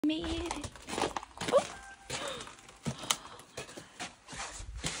Made it. Oh.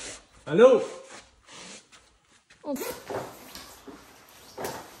 Hello. Oh.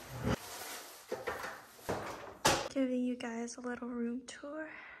 Giving you guys a little room tour.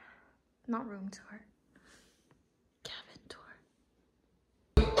 Not room tour. Cabin tour.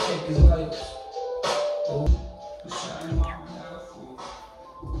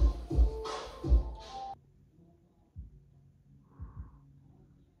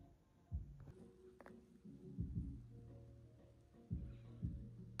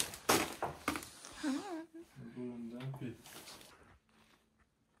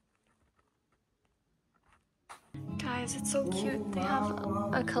 Guys, it's so cute. They have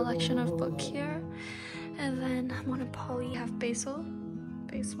a collection of books here. And then Montreal have basil.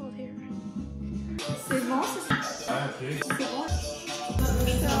 Basil here. C'est bon, c'est bon.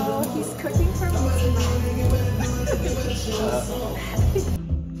 So he's cooking for me.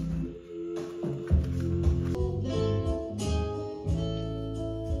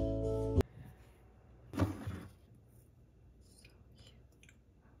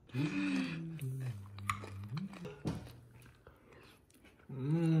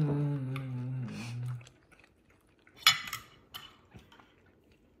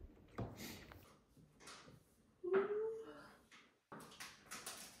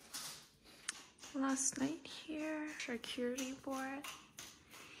 Last night here, charcuterie board.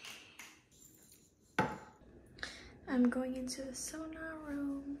 I'm going into the sauna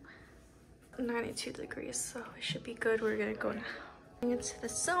room. 92 degrees, so it should be good. We're gonna go now. Going into the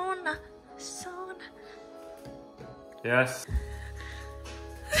sauna. Yes.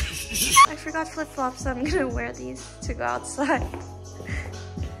 I forgot flip-flops, so I'm gonna wear these to go outside.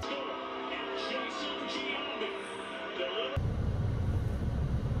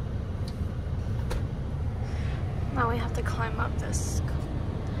 Now we have to climb up this.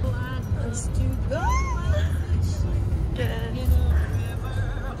 Let's do that. Good.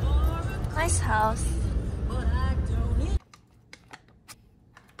 Nice house.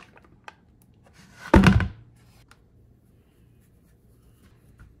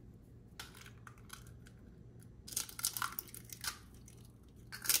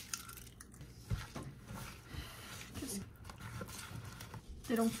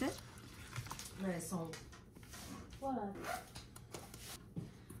 They don't fit? Mais elles sont... Voilà.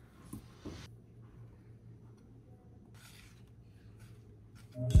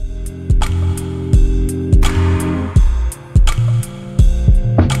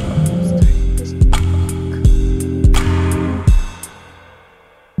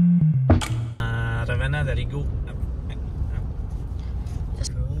 Revenant d'Arigo.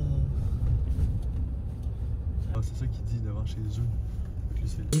 C'est ça qu'il dit devant chez eux.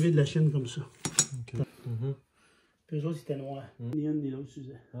 Arrivé de la Chine comme ça. Okay. Puis eux autres, c'était noir. Ni une ni l'autre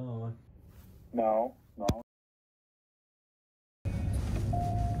s'usaient. Ah ouais. Non, non.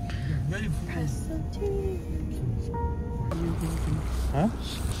 Huh?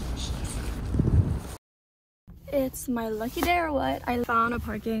 It's my lucky day or what? I found a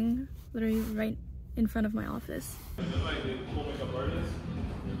parking literally right in front of my office.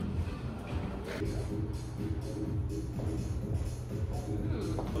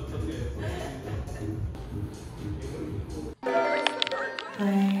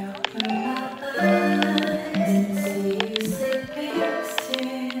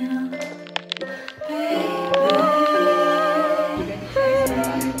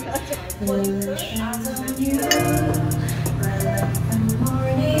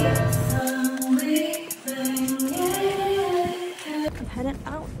 I'm heading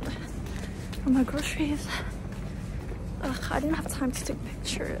out for my groceries. Ugh, I didn't have time to take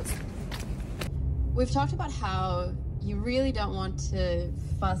pictures. We've talked about how you really don't want to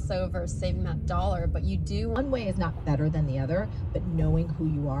fuss over saving that dollar, but you do. One way is not better than the other, but knowing who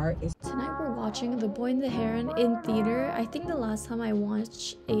you are is. Tonight we're watching The Boy and the Heron in theater. I think the last time I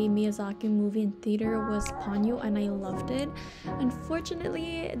watched a Miyazaki movie in theater was Ponyo and I loved it.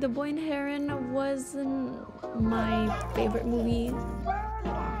 Unfortunately, The Boy and the Heron wasn't my favorite movie.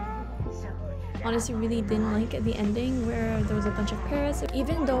 Honestly, really didn't like the ending where there was a bunch of parrots.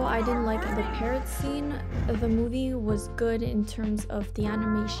 Even though I didn't like the parrot scene, the movie was good in terms of the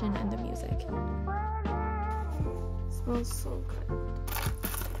animation and the music. It smells so good.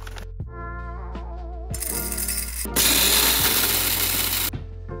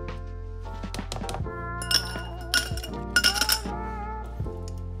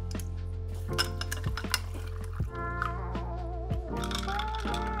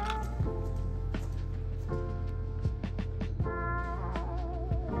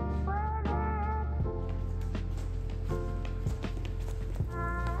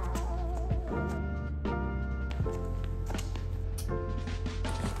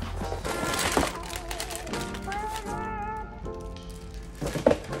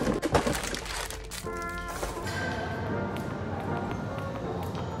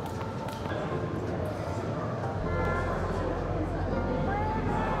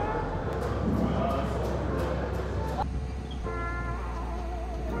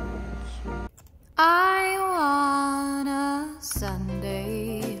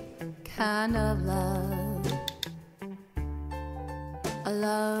 kind of love, a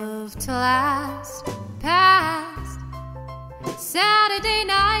love to last past Saturday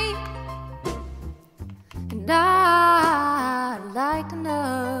night. And I'd like to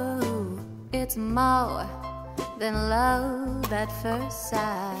know it's more than love at first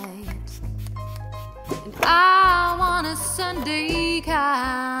sight. And I want a Sunday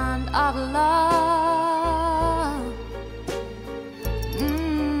kind of love.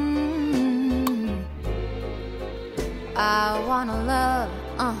 I want a love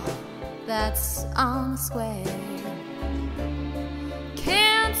that's on the square.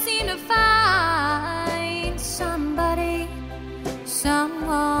 Can't seem to find somebody,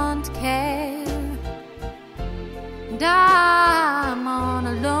 someone to care. And I'm on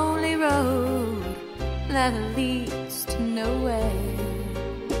a lonely road that leads